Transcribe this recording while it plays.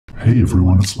Hey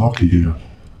everyone, it's Locky here.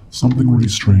 Something really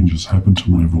strange has happened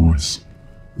to my voice.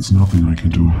 There's nothing I can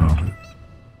do about it.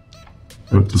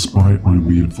 But despite my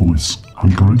weird voice,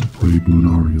 I'm going to play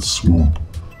Bloonarius Swamp,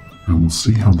 and we'll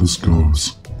see how this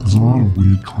goes. There's a lot of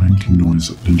weird clanking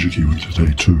noise at Ninja Kiwi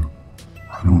today too.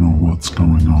 I don't know what's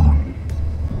going on.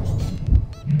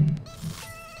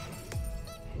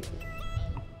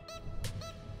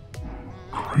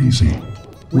 Crazy.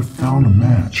 We found a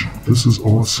match. This is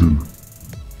awesome.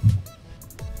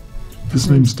 His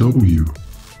name's W.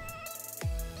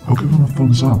 I'll give him a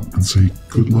thumbs up and say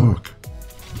good luck.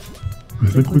 I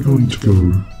think we're going to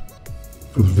go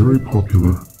for the very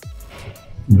popular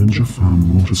Ninja Farm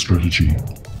Mortar strategy.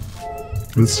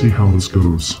 Let's see how this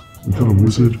goes. We've got a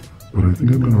wizard, but I think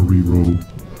I'm going to re-roll.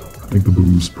 I think the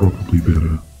boom's probably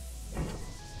better.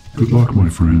 Good luck, my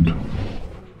friend.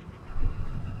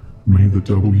 May the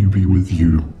W be with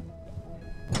you.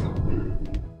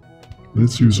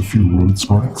 Let's use a few road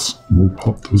spikes, and we'll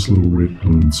pop those little red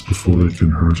balloons before they can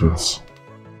hurt us.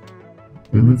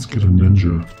 Then let's get a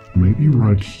ninja, maybe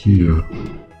right here.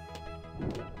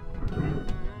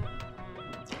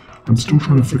 I'm still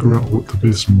trying to figure out what the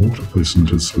best mortar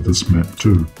placement is for this map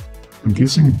too. I'm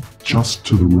guessing just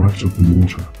to the right of the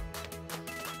mortar.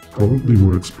 Probably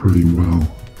works pretty well.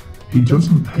 He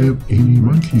doesn't have any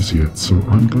monkeys yet, so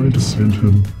I'm going to send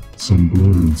him some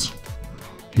Bloons.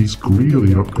 He's greedily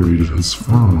upgraded his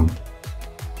farm.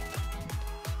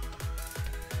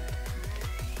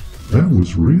 That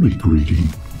was really greedy.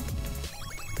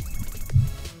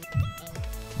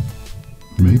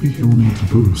 Maybe he'll need the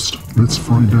boost. Let's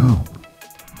find out.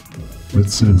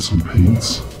 Let's send some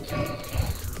pinks.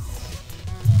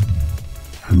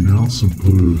 And now some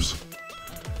blues.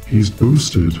 He's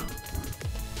boosted.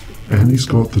 And he's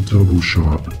got the double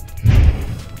shot.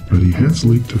 But he has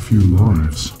leaked a few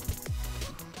lives.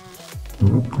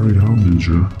 We'll upgrade our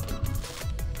ninja.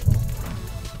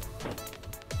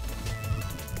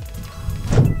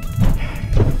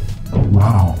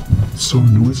 Wow, so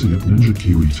noisy at Ninja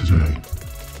Kiwi today.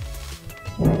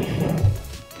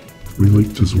 We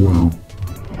leaked as well,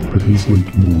 but he's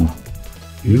leaked more.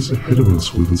 He is ahead of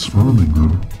us with his farming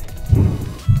though.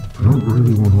 I don't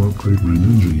really want to upgrade my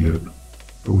ninja yet,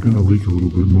 but we're going to leak a little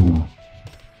bit more.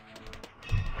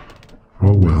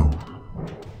 Oh well.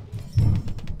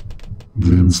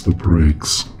 Them's the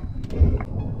breaks.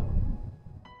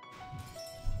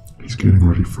 He's getting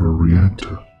ready for a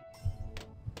reactor.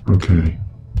 Okay.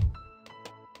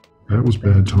 That was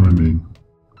bad timing.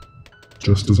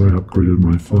 Just as I upgraded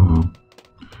my farm.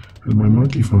 And my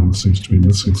monkey farm seems to be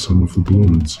missing some of the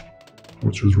balloons,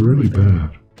 which is really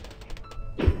bad.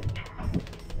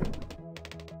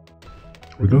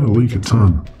 We're gonna leak a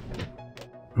ton.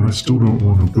 And I still don't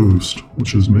want a boost,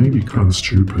 which is maybe kinda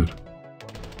stupid.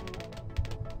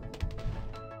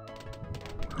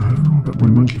 I don't know about my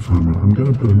monkey farmer. I'm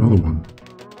gonna put another one.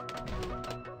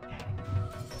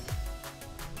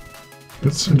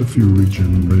 Let's send a few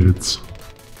regen reds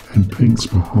and pinks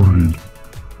behind.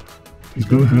 He's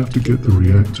gonna have to get the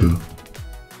reactor.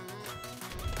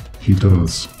 He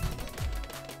does.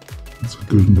 That's a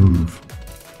good move.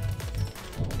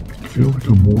 I feel like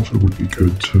a mortar would be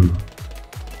good too.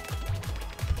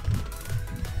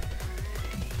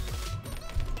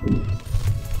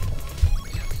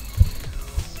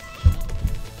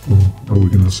 Are we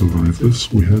going to survive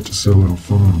this? We had to sell our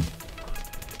farm.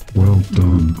 Well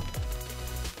done.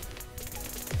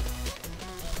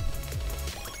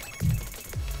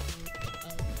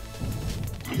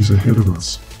 He's ahead of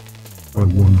us by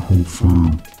one whole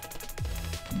farm.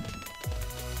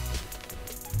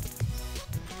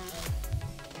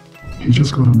 He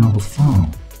just got another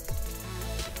farm.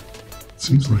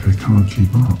 Seems like I can't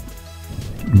keep up.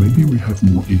 Maybe we have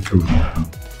more eco than him.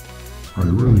 I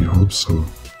really hope so.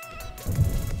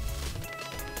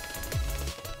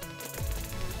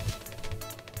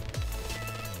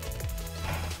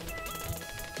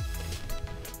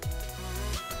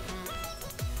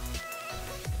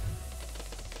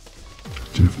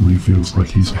 Definitely feels like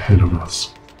he's ahead of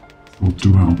us. We'll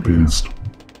do our best.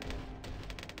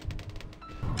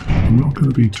 I'm not going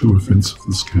to be too offensive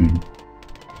this game.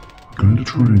 I'm going to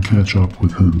try and catch up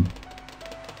with him.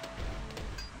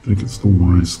 I think it's the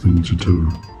wise thing to do.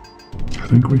 I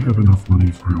think we have enough money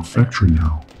for our factory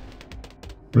now.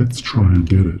 Let's try and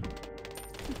get it.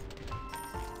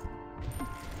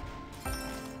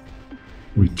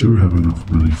 We do have enough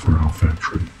money for our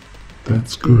factory.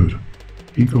 That's good.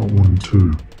 He got one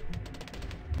too.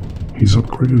 He's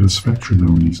upgraded his factory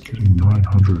now and he's getting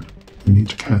 900. We need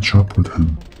to catch up with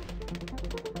him.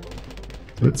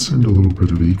 Let's send a little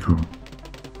bit of eco.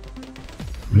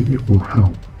 Maybe it will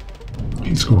help.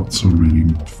 He's got so many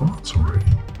more farms already.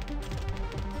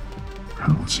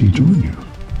 How is he doing it?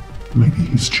 Maybe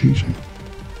he's cheating.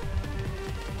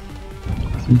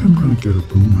 I think I'm going to get a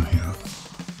boomer here.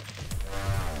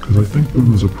 Because I think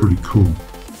boomers are pretty cool.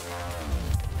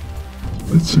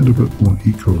 Let's send a bit more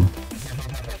eco.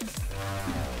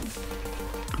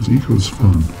 Because eco's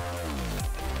fun.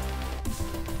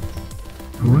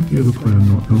 I like the other player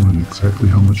not knowing exactly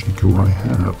how much eco I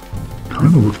have.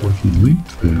 Kinda looked like he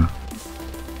leaked there.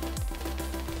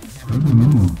 I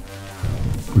don't know.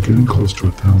 We're getting close to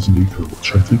 1,000 eco,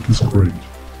 which I think is great.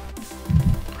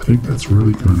 I think that's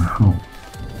really gonna help.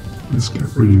 Let's get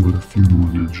ready with a few more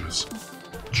ninjas,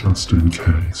 just in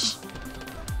case.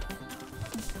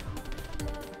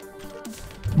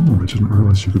 Oh, I didn't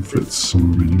realize you could fit so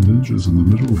many ninjas in the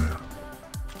middle there.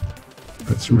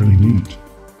 That's really neat.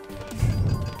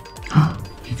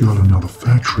 He got another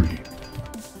factory.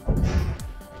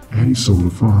 And he sold a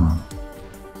farm.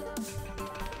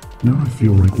 Now I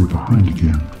feel like we're behind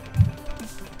again.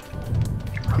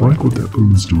 I like what that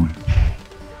Bloon's doing. I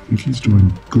think he's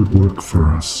doing good work for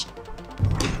us.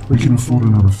 We can afford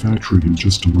another factory in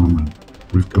just a moment.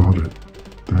 We've got it.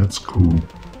 That's cool.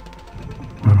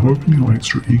 I'm hoping our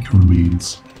extra eco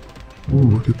means... Oh,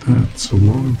 look at that. It's a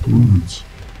lot of Bloons.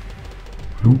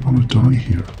 I don't want to die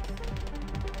here.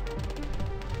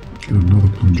 Get another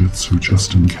Bloonjitsu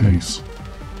just in case.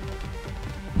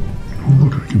 Oh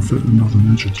look, I can fit another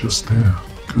ninja just there.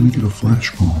 Gonna get a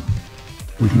flash bomb.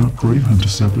 We can upgrade him to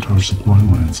sabotage supply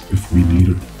lines if we need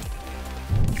it.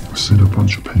 Or send a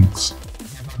bunch of pinks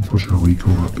and push our eco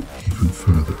up even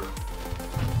further.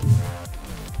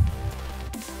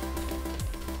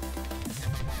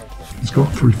 He's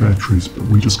got 3 factories, but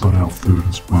we just got our 3rd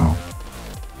as well.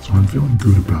 So I'm feeling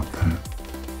good about that.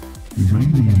 We may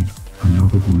need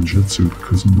another Bloonjitsu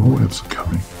because Moabs are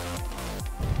coming.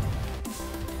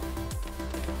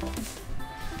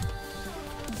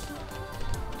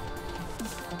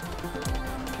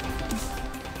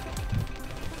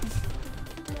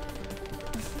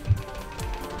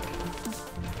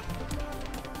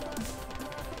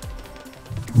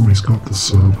 Oh, he's got the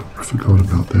sub. I forgot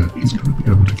about that. He's going to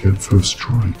be able to get first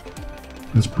strike.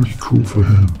 That's pretty cool for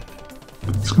him.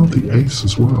 He's got the ace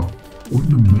as well. What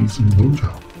an amazing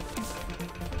loadout.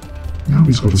 Now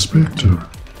he's got a Spectre.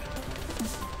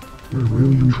 We're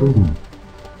really in trouble.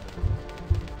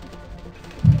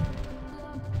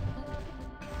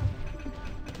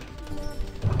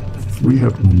 We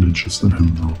have more ninjas than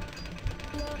him though.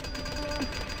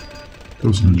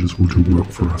 Those ninjas will do work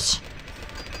for us.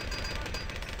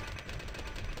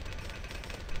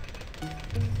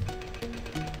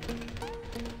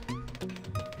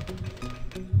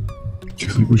 Do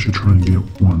you think we should try and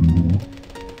get one more?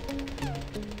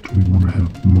 Do we want to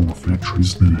have more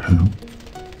factories than him?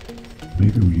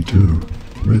 Maybe we do.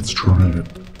 Let's try it.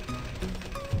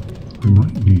 We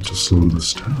might need to slow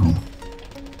this down.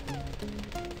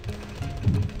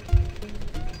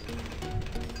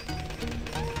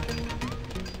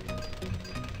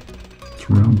 It's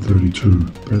round 32.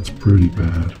 That's pretty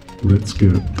bad. Let's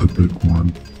get the big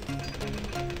one.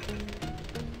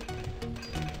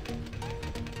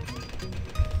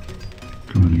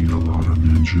 Gonna need a lot of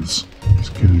ninjas. He's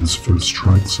getting his first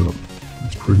strikes up.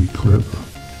 That's pretty clever.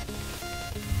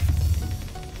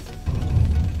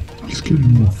 He's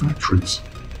getting more factories.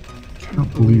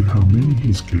 Can't believe how many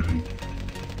he's getting.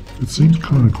 It seems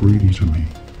kind of greedy to me.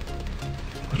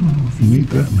 I don't know if you need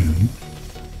that many.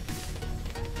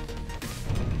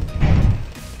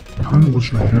 Kinda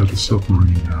wish I had a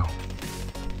submarine now.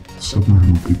 A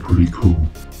submarine would be pretty cool.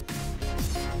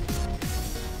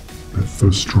 That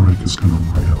first strike is gonna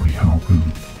really help him.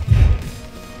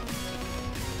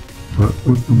 But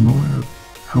with the Moab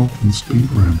health and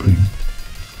speed ramping,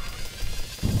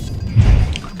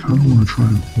 I kinda wanna try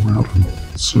and pull out him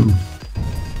soon.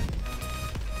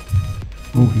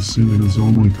 Oh, he's sending his,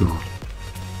 oh my god.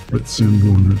 Let's send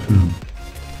one at him.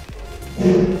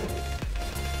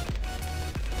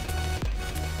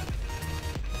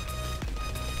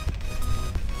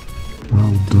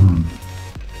 Well done.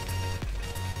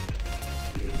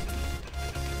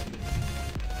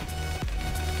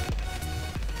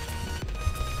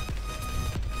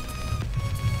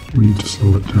 We need to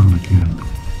slow it down again.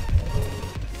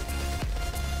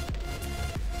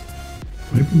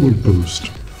 Maybe we'll boost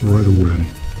right away.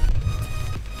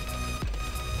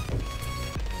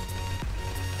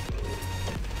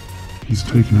 He's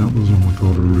taken out those oh my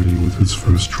god already with his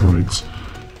first strikes.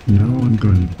 Now I'm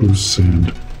going to boost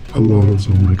send a lot of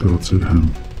oh my gods at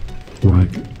him.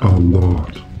 Like a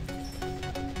lot.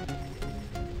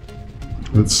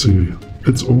 Let's see.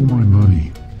 It's all my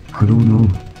money. I don't know.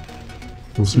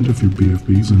 I'll send a few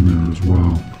BFBs in there as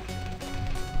well.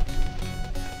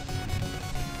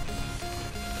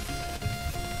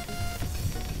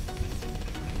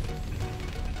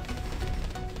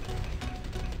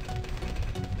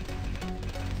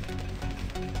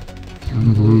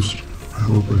 And the boost, I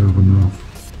hope I have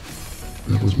enough.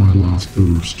 That was my last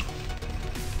boost.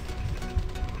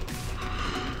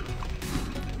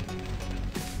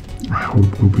 I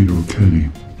hope we'll be okay.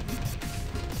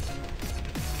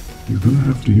 You're gonna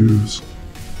have to use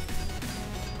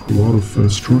a lot of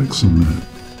first strikes on that.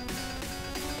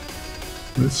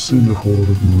 Let's send a horde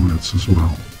of Moats as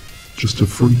well, just to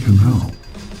freak him out.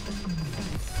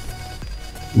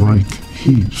 Like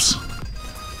heaps,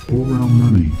 all around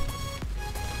money.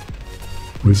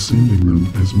 We're sending them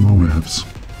as Moabs.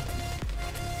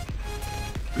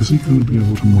 Is he going to be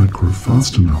able to micro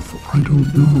fast enough? I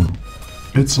don't know.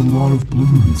 It's a lot of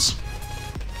Bloons.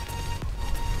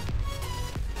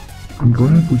 I'm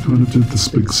glad we kind of did this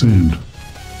big send.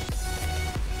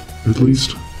 At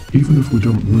least, even if we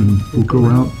don't win, we'll go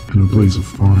out in a blaze of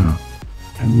fire.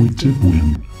 And we did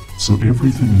win, so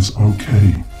everything is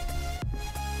okay.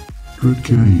 Good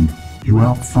game. You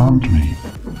outfarmed me.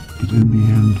 But in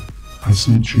the end, I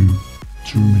sent you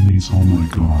 2 minis on my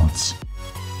gods.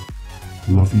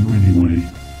 Love you anyway.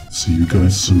 See you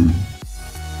guys soon.